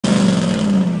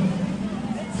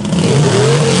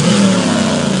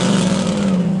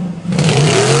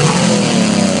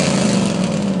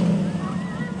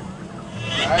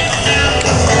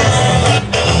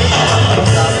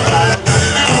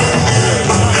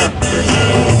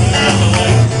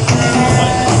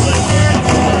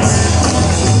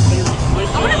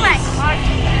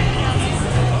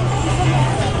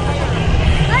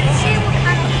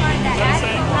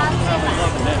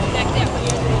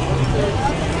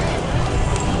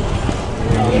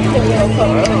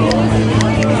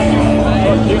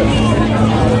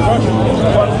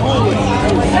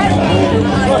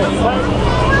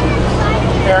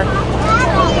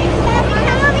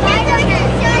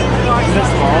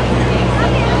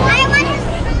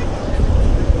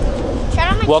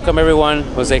Welcome everyone,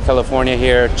 Jose, California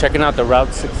here, checking out the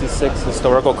Route 66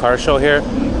 historical car show here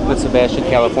with Sebastian,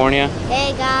 California.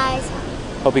 Hey guys.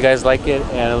 Hope you guys like it,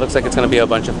 and it looks like it's going to be a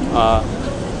bunch of,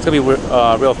 it's going to be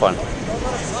real fun.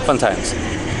 Fun times.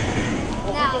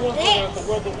 Now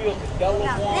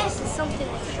this is something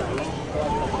to show you.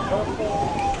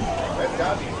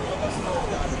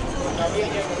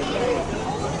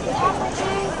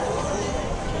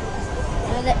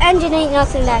 The engine ain't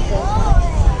nothing that good.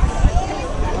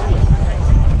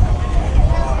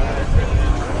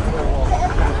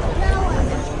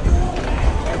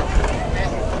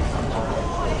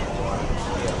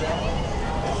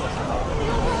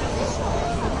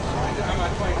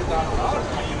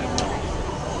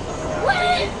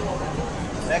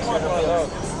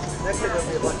 Next year there'll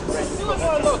be a bunch of brand new.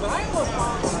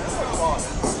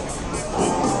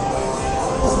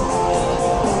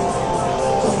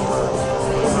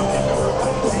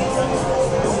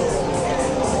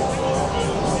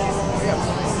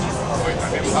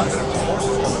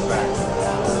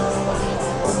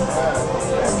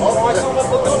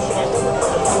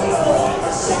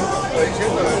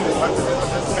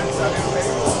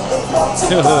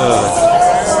 Dude,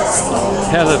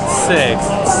 that looks sick.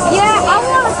 Yeah, I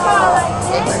want a car like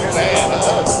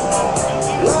this.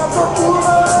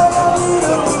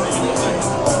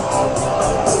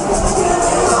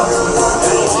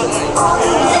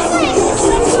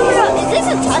 Is this a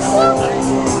Tesla?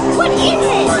 What is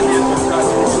it?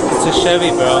 It's a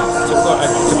Chevy, bro.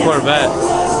 It's a Corvette.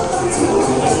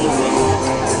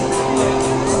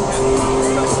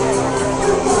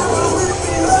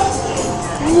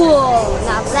 Whoa,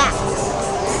 now that.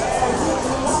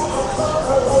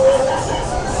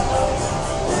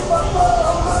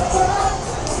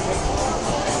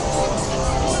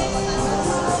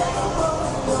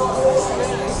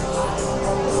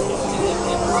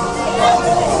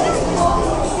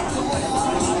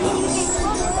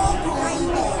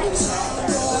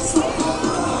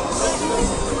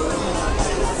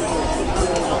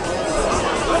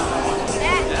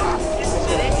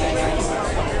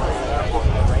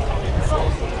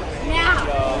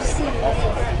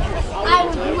 I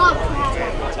would love to have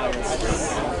that.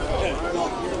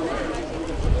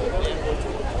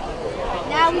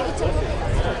 Now we can take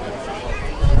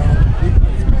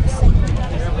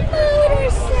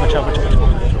Watch out, watch out.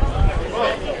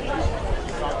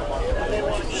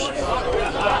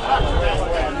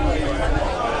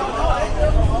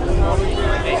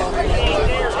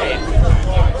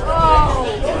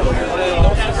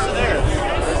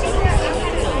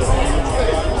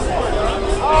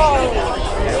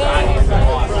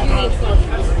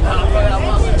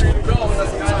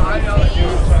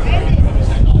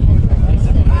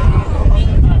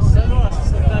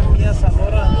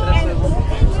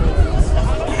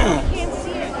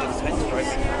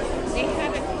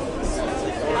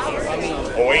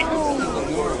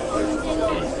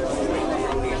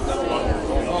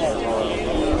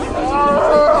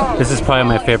 This is probably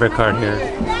my favorite car here.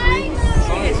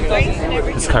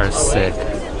 This car is sick.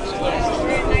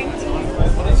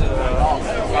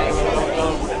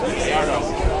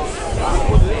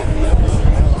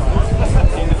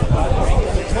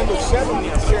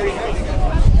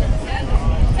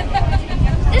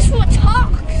 This one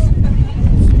talks.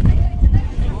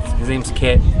 His name's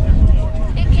Kit.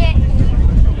 Hey Kit.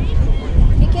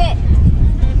 Hey Kit.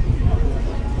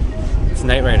 It's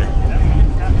Knight Rider.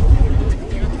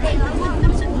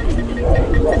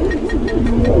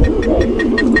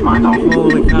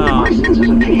 Holy cow.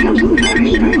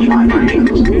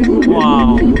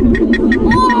 Wow.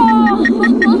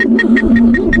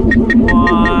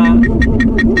 What?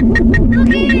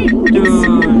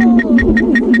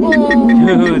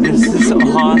 Dude, this is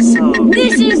awesome.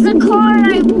 This is the car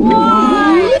I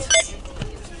want.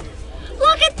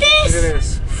 Look at this. Look at this.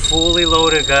 Fully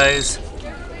loaded, guys.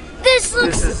 This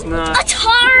looks This is not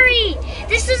Atari.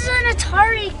 This is an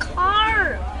Atari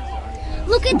car.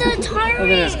 Look at the Atari. Look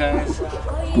at this, guys.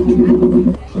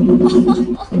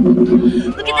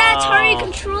 Look at that Atari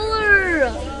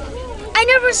controller. I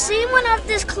never seen one up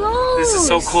this close. This is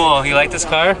so cool. You like this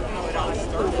car?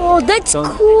 Oh, that's cool.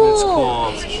 That's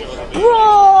cool.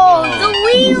 Bro, the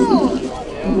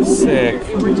wheel. Sick.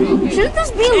 Shouldn't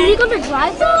this be illegal to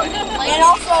drive though? And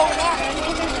also there.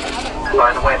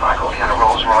 By the way, Michael, can a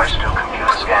Rolls Royce do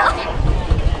computer scans?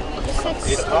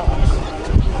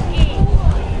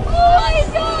 Oh my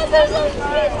god, there's a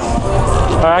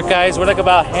All right, guys, we're like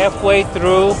about halfway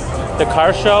through the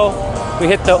car show. We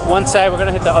hit the one side. We're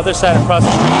gonna hit the other side across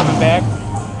the street coming back.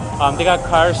 They got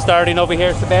cars starting over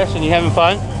here. Sebastian, you having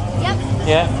fun? Yep.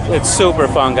 Yeah, it's super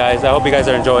fun, guys. I hope you guys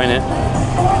are enjoying it.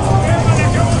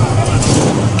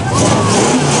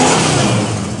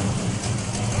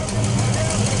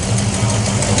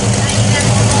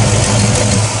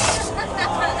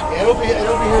 It'll be here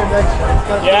next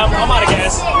time. Yeah, I'm out of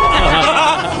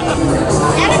gas.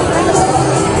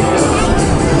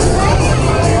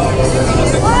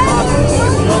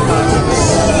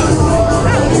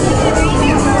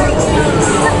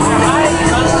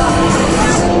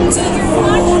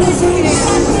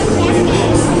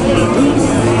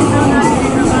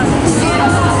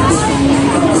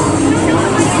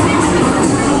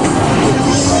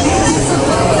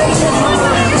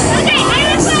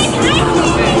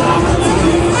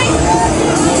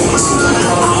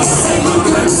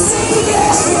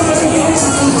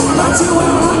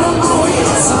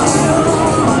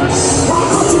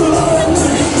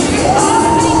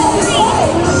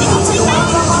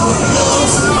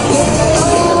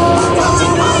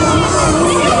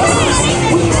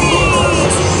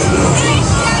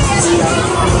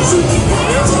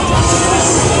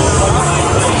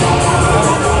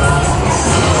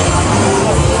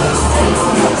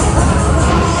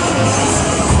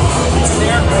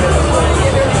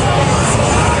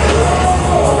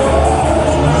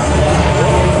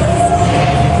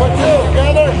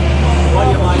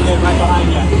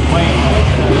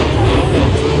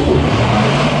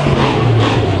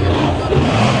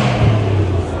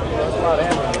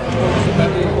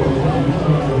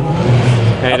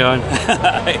 How you doing?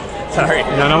 Sorry.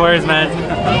 No worries, man.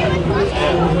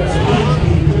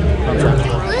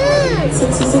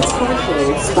 66 Car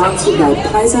Show, sponsored by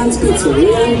Paisan's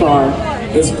Pizzeria and Bar,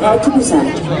 is proud to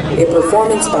present a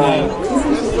performance by...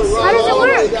 How does it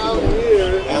work?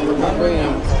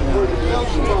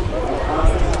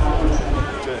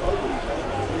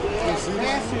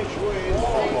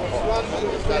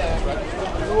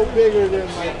 No bigger than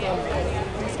my thumb.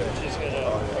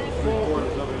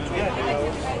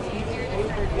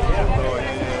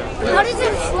 How does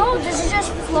it float? Does it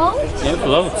just float? It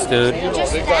floats, dude.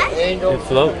 Just that? It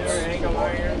floats.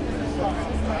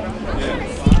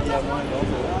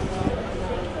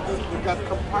 We got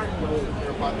compartments here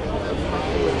about that.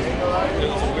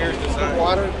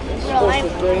 Water is supposed to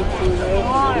drain through there.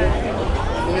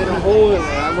 They had a hole in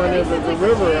there. I went into the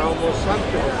river, I almost sunk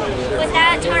there. With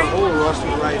that The turn? hole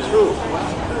rusted right through.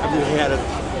 I mean, we had to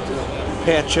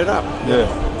patch it up. Yeah.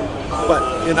 But,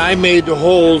 and I made the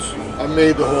holes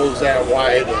that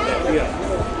wide.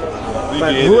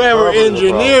 But whoever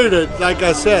engineered it, like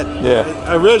I said,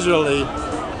 originally,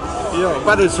 you know,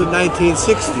 but it's the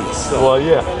 1960s. So Well,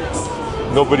 yeah.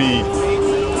 Nobody.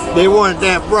 they weren't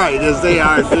that bright as they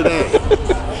are today.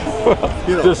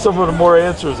 You know. Just some of the more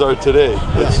answers are today.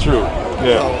 That's true. So,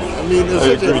 Yeah. I mean,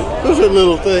 those are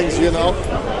little things, you know.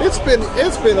 It's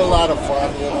been a lot of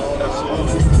fun, you know.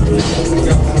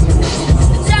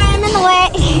 Sorry, I'm in the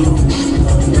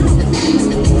way.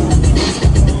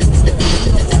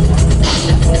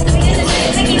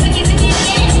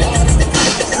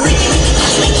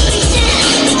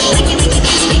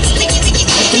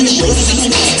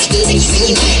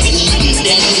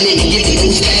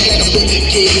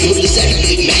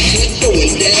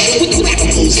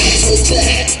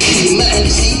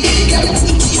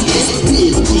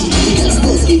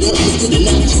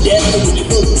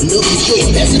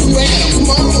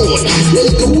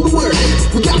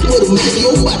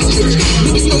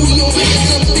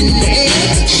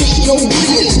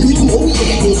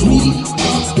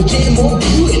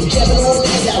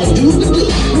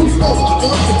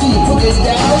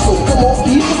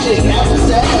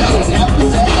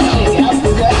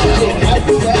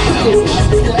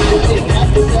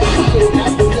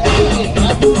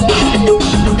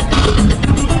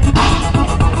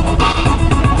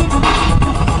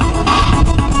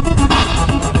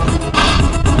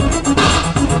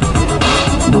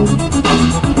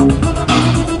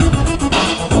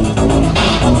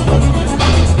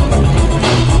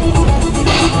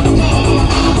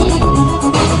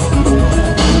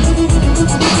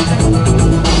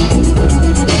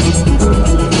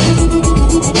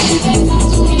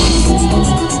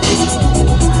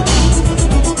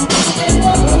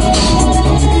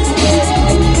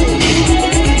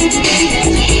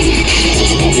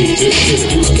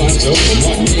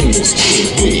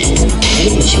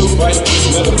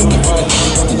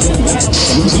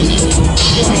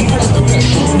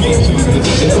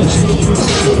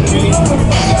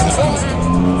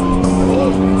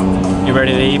 You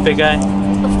ready to eat, big guy?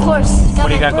 Of course. What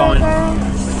do you got going?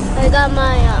 Burger, I got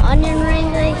my onion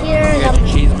ring right here. You got your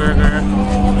cheeseburger.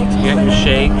 You got your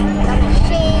shake. And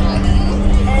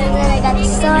then I got the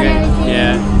stuff and everything.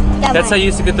 Yeah. That's how you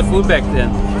used to get the food back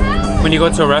then. When you go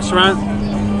to a restaurant,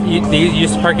 you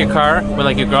used to park your car with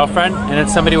like your girlfriend, and then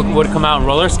somebody would come out on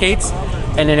roller skates,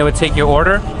 and then they would take your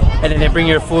order, and then they bring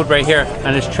your food right here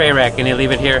on this tray rack, and they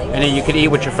leave it here, and then you could eat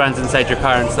with your friends inside your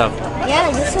car and stuff. Yeah,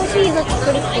 this actually looks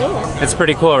pretty cool. It's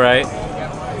pretty cool, right?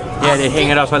 Yeah, they hang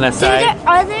it up on that side.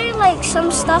 Are there like some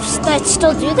stuffs that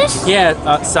still do this? Yeah,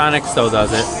 Sonic still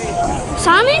does it.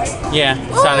 Sonic? Yeah,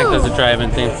 Sonic does the driving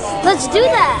thing. Let's do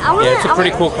that. Yeah, it's a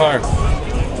pretty cool car.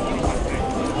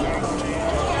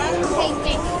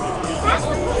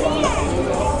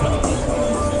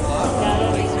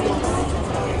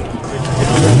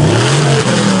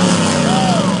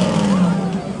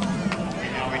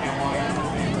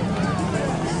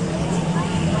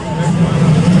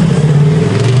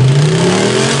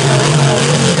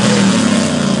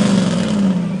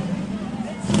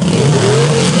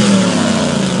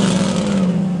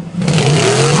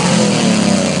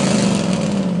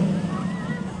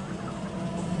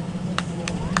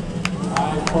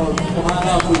 Come on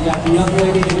up, we got the young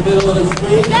lady in the middle of the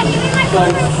street. So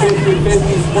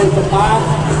 50-50 split the pot.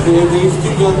 And these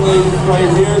two young ladies right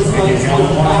here split the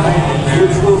pot,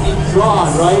 which will be drawn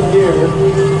right here at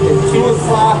 2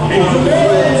 o'clock or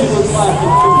 2 o'clock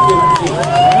and 2:15.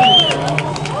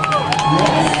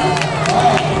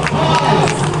 5,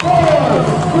 4,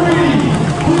 3,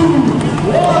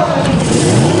 2, 1.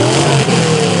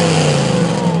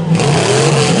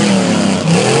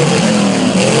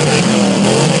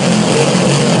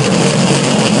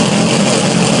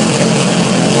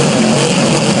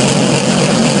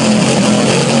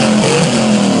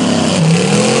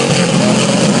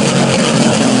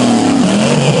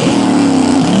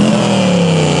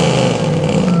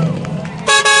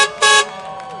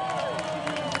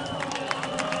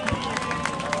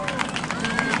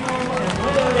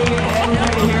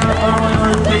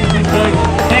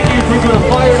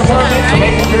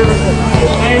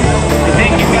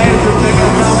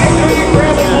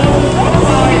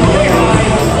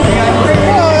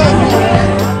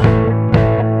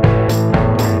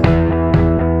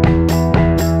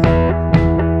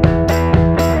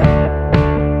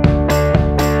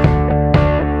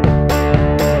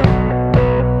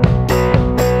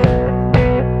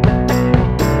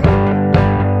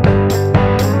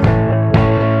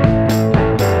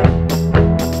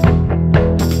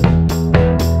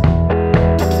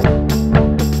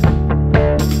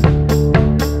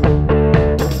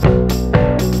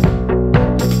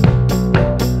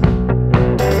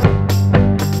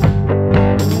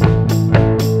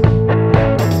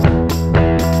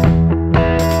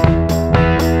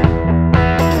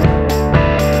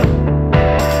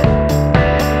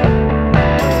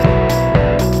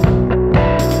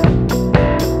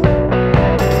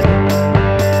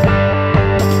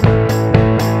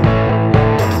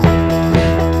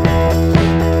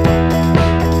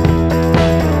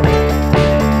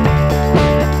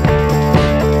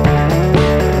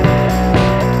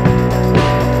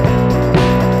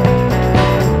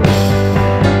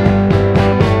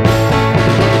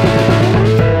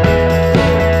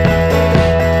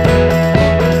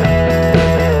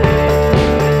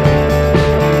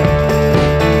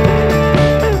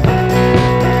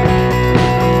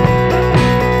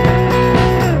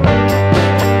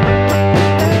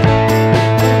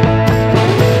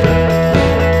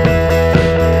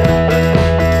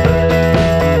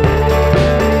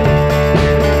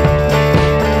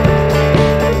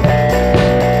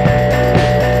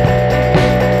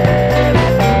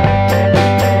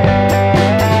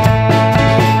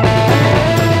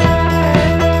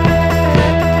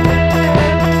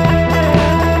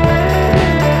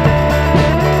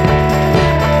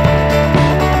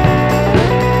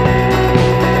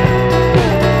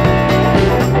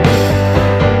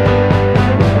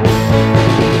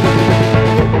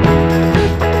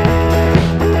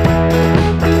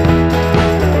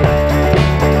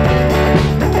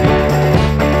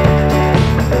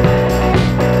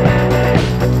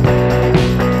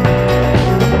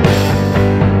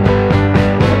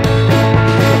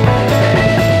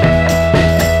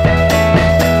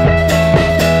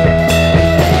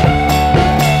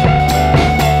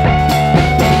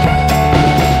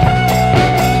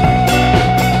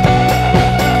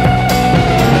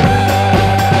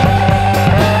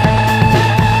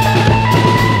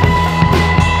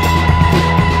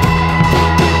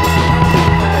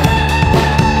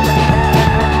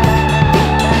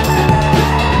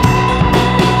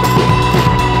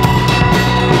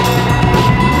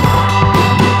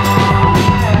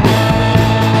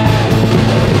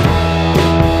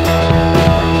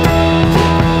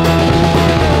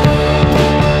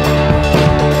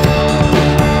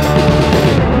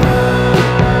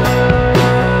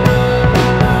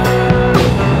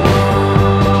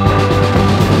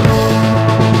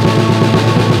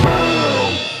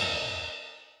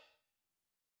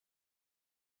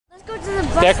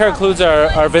 car includes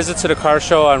our visit to the car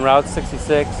show on Route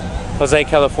 66, Jose,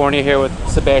 California, here with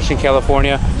Sebastian,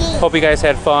 California. Hope you guys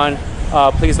had fun.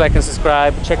 Please like and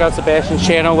subscribe. Check out Sebastian's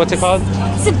channel. What's it called?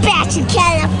 Sebastian,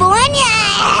 California!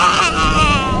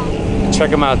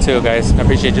 Check him out too, guys. I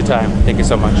appreciate your time. Thank you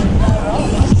so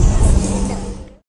much.